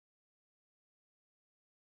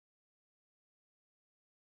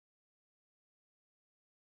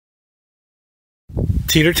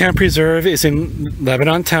Teetertown Preserve is in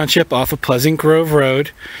Lebanon Township off of Pleasant Grove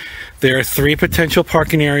Road. There are 3 potential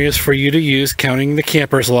parking areas for you to use, counting the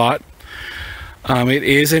camper's lot. It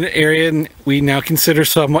is an area we now consider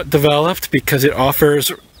somewhat developed because it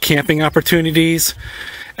offers camping opportunities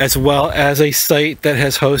as well as a site that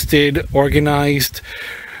has hosted organized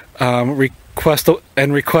requestable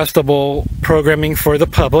programming for the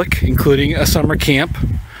public, including a summer camp.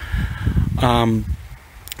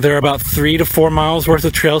 There are about 3 to 4 miles worth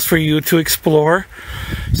of trails for you to explore,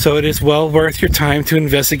 so it is well worth your time to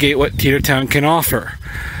investigate what Teetertown can offer.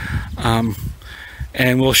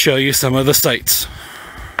 And we'll show you some of the sites.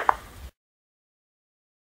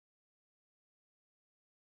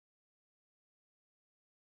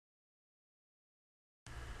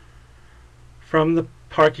 From the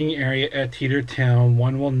parking area at Teetertown,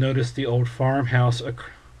 one will notice the old farmhouse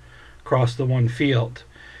across the one field.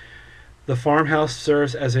 The farmhouse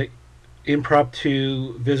serves as an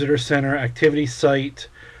impromptu visitor center activity site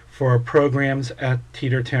for programs at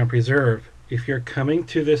Teetertown Preserve. If you're coming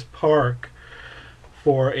to this park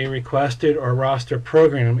for a requested or roster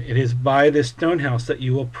program, it is by this stone house that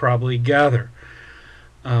you will probably gather.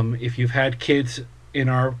 If you've had kids in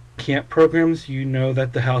our camp programs, you know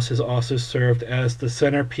that the house has also served as the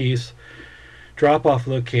centerpiece drop-off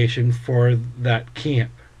location for that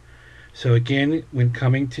camp. So again, when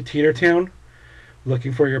coming to Teetertown,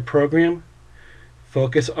 looking for your program,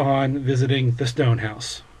 focus on visiting the stone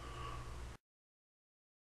house.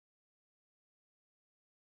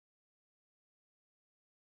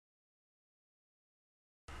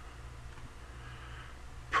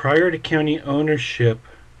 Prior to county ownership,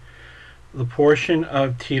 the portion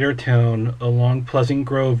of Teetertown along Pleasant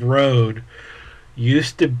Grove Road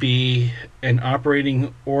used to be an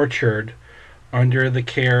operating orchard under the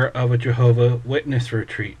care of a Jehovah's Witness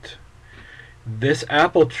retreat. This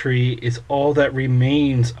apple tree is all that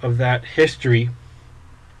remains of that history,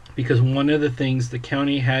 because one of the things the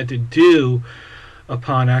county had to do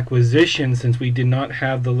upon acquisition, since we did not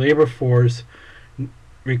have the labor force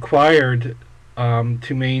required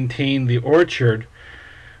to maintain the orchard,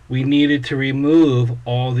 we needed to remove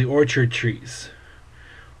all the orchard trees.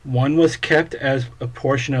 One was kept as a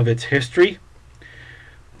portion of its history,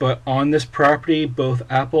 but on this property both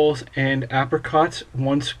apples and apricots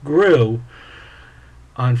once grew.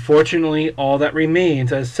 Unfortunately, all that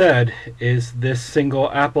remains, as said, is this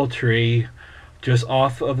single apple tree just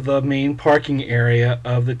off of the main parking area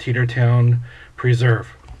of the Teetertown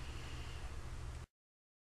Preserve.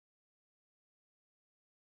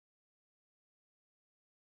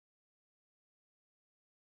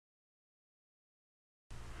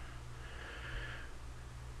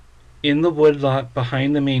 In the woodlot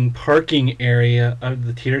behind the main parking area of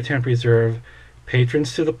the Teetertown Preserve,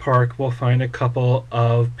 patrons to the park will find a couple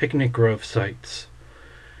of picnic grove sites.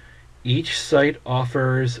 Each site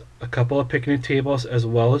offers a couple of picnic tables as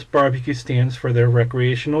well as barbecue stands for their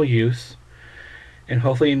recreational use. And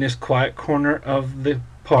hopefully in this quiet corner of the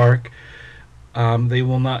park, they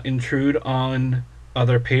will not intrude on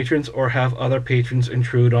other patrons or have other patrons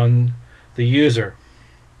intrude on the user.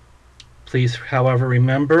 Please, however,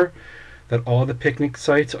 remember that all the picnic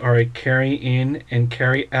sites are a carry in and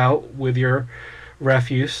carry out with your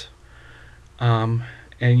refuse, and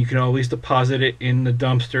you can always deposit it in the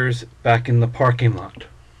dumpsters back in the parking lot.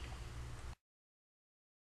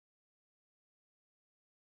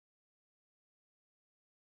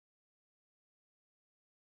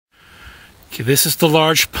 Okay, this is the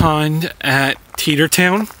large pond at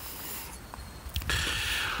Teetertown.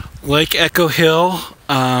 Like Echo Hill,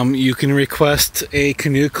 you can request a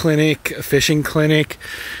canoe clinic, a fishing clinic.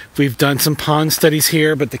 We've done some pond studies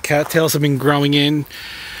here, but the cattails have been growing in,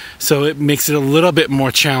 so it makes it a little bit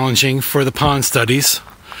more challenging for the pond studies.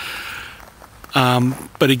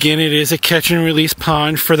 But again, it is a catch and release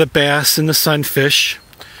pond for the bass and the sunfish.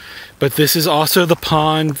 But this is also the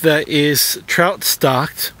pond that is trout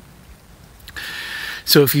stocked.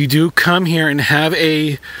 So if you do come here and have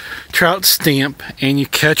a trout stamp and you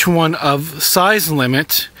catch one of size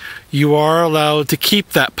limit, you are allowed to keep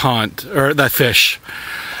that pond or that fish.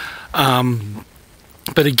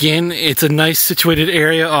 But again, it's a nice situated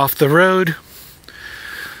area off the road.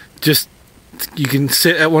 Just you can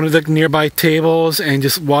sit at one of the nearby tables and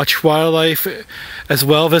just watch wildlife, as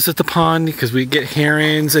well visit the pond, because we get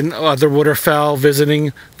herons and other waterfowl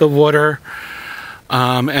visiting the water.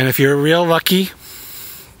 And if you're real lucky,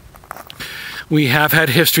 we have had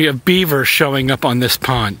history of beaver showing up on this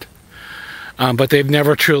pond, but they've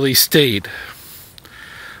never truly stayed.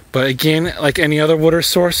 But again, like any other water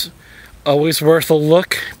source, always worth a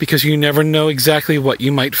look, because you never know exactly what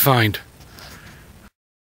you might find.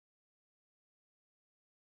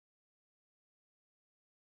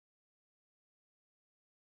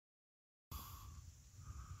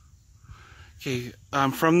 Okay,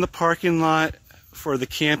 from the parking lot for the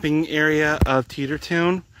camping area of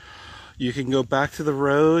Teetertown, you can go back to the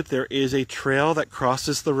road. There is a trail that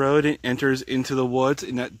crosses the road and enters into the woods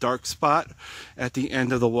in that dark spot at the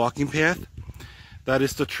end of the walking path. That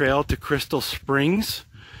is the trail to Crystal Springs.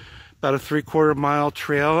 About a 3/4 mile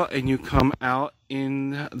trail, and you come out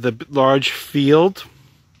in the large field.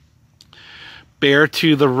 Bear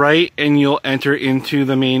to the right and you'll enter into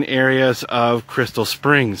the main areas of Crystal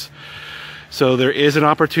Springs. So there is an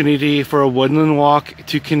opportunity for a woodland walk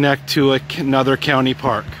to connect to another county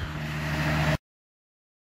park.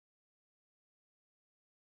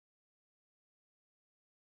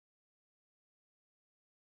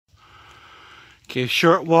 Okay, a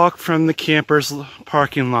short walk from the campers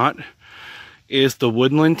parking lot is the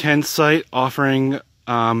woodland tent site, offering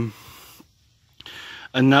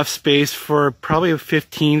enough space for probably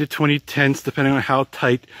 15 to 20 tents, depending on how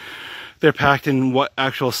tight they're packed and what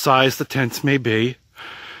actual size the tents may be.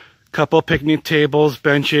 A couple picnic tables,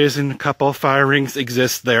 benches, and a couple fire rings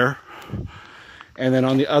exist there. And then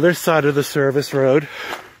on the other side of the service road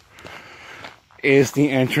is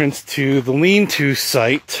the entrance to the lean-to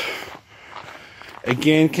site.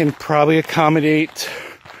 Again, can probably accommodate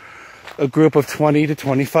a group of 20 to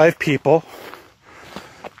 25 people.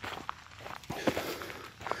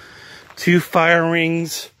 2 fire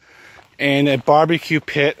rings and a barbecue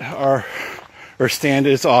pit or stand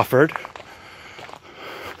is offered.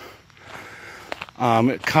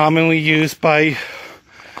 Commonly used by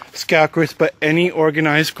scout groups, but any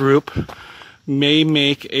organized group may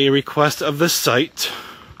make a request of the site.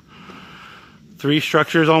 3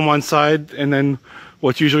 structures on one side, and then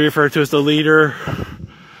what's usually referred to as the leader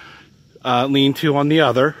lean-to on the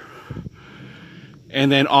other.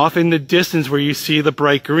 And then off in the distance where you see the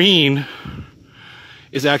bright green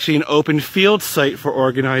is actually an open field site for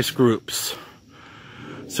organized groups.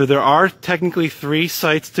 So there are technically 3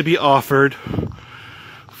 sites to be offered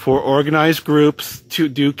for organized groups to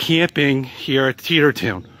do camping here at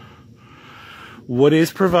Teetertown. Wood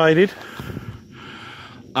is provided.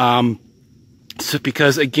 So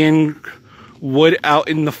because again, wood out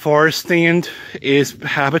in the forest stand is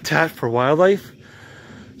habitat for wildlife.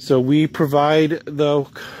 So we provide the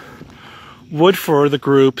wood for the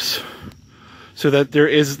groups so that there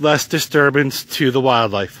is less disturbance to the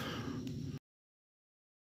wildlife.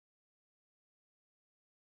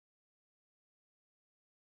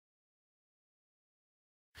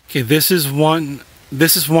 Okay, this is one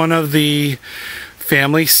of the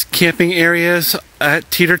family camping areas at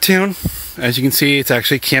Teetertown. As you can see, it's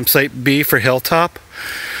actually campsite B for Hilltop,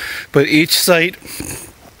 but each site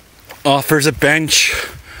offers a bench,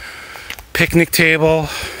 picnic table,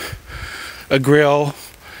 a grill,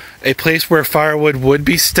 a place where firewood would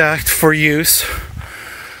be stacked for use,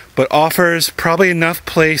 but offers probably enough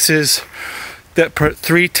places that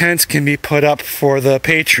 3 tents can be put up for the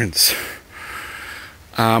patrons.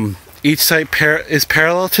 Each site is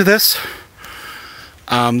parallel to this.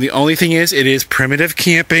 The only thing is, it is primitive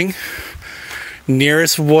camping.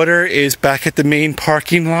 Nearest water is back at the main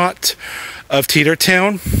parking lot of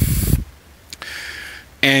Teetertown,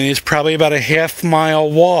 and it's probably about a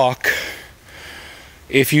half-mile walk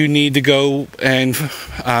if you need to go and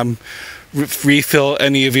refill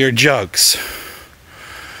any of your jugs.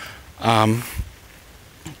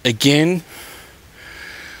 Again,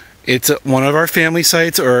 it's one of our family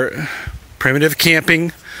sites, or primitive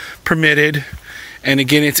camping permitted. And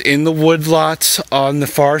again, it's in the woodlots on the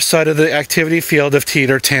far side of the activity field of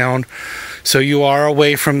Teetertown. So you are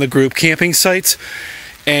away from the group camping sites,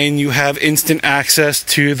 and you have instant access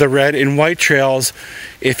to the red and white trails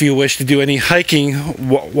if you wish to do any hiking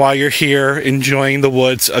while you're here enjoying the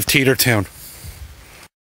woods of Teetertown.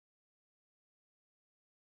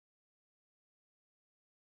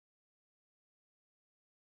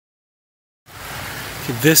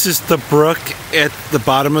 This is the brook at the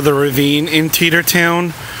bottom of the ravine in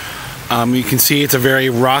Teetertown. You can see it's a very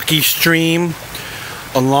rocky stream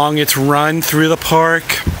along its run through the park.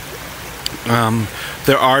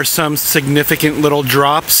 There are some significant little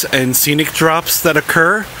drops and scenic drops that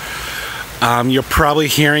occur. You're probably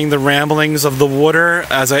hearing the ramblings of the water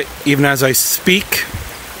even as I speak.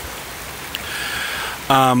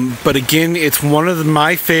 But again, it's one of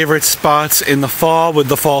my favorite spots in the fall with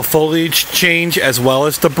the fall foliage change as well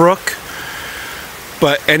as the brook.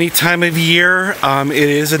 But any time of year, it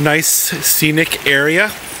is a nice scenic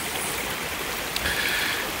area.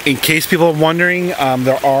 In case people are wondering,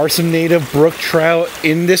 there are some native brook trout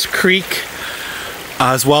in this creek,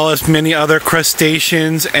 as well as many other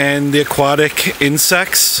crustaceans and the aquatic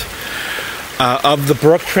insects. Of the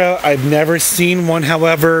brook trout, I've never seen one,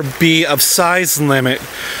 however, be of size limit.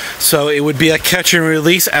 So it would be a catch and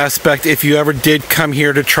release aspect if you ever did come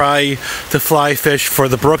here to try to fly fish for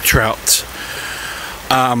the brook trout.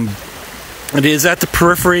 It is at the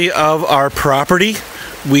periphery of our property.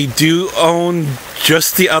 We do own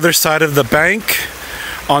just the other side of the bank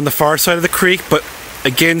on the far side of the creek, but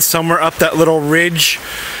again, somewhere up that little ridge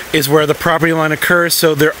is where the property line occurs,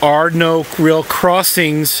 so there are no real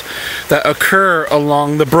crossings that occur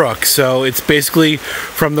along the brook. So it's basically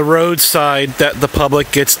from the roadside that the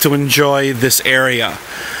public gets to enjoy this area.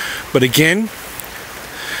 But again,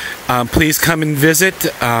 please come and visit.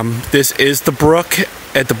 This is the brook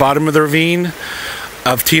at the bottom of the ravine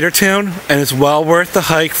of Teetertown, and it's well worth the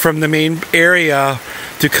hike from the main area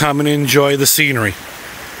to come and enjoy the scenery.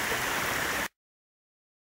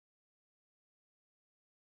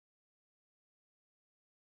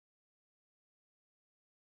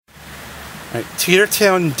 Right.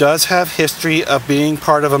 Teetertown does have history of being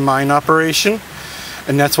part of a mine operation,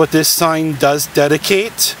 and that's what this sign does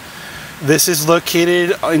dedicate. This is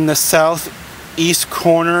located in the southeast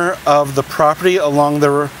corner of the property along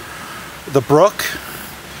the brook,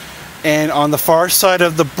 and on the far side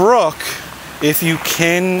of the brook, if you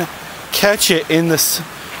can catch it in this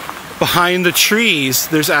behind the trees,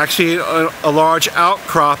 there's actually a large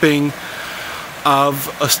outcropping of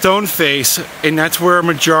a stone face, and that's where a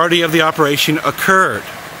majority of the operation occurred.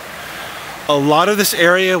 A lot of this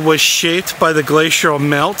area was shaped by the glacial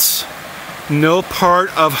melts. No part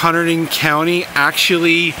of Hunterdon County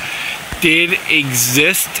actually did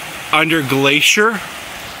exist under glacier,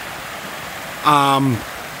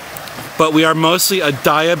 but we are mostly a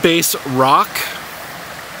diabase rock,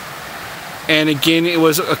 and again, it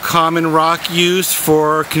was a common rock used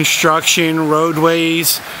for construction,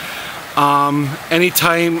 roadways.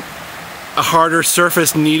 Anytime a harder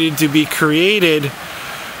surface needed to be created,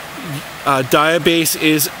 diabase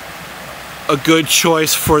is a good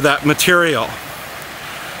choice for that material.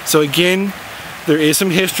 So again, there is some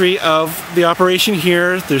history of the operation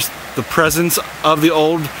here. There's the presence of the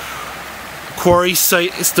old quarry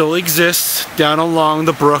site still exists down along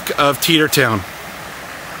the brook of Teetertown.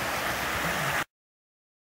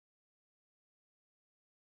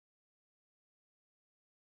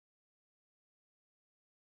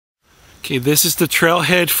 Okay, this is the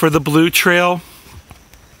trailhead for the Blue Trail.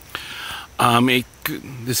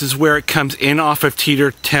 This is where it comes in off of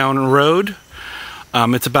Teetertown Road.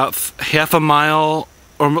 It's about half a mile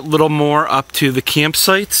or a little more up to the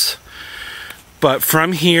campsites. But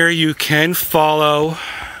from here you can follow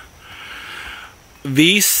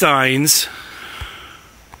these signs,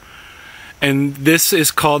 and this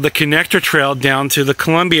is called the Connector Trail down to the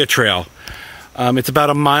Columbia Trail. It's about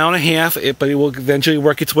a mile and a half, but it will eventually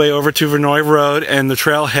work its way over to Verneuil Road and the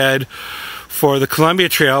trailhead for the Columbia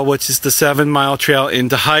Trail, which is the 7-mile trail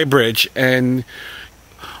into High Bridge. And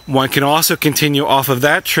one can also continue off of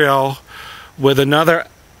that trail with another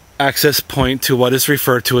access point to what is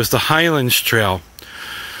referred to as the Highlands Trail.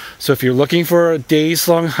 So if you're looking for a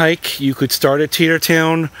days-long hike, you could start at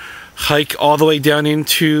Teetertown, hike all the way down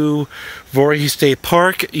into Voorhees State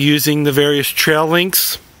Park using the various trail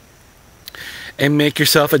links, and make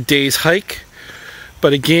yourself a day's hike.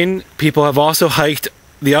 But again, people have also hiked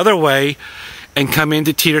the other way and come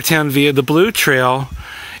into Teetertown via the Blue Trail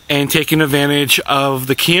and taken advantage of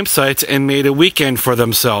the campsites and made a weekend for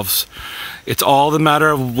themselves. It's all the matter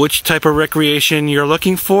of which type of recreation you're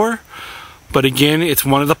looking for, but again, it's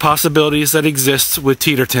one of the possibilities that exists with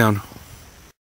Teetertown.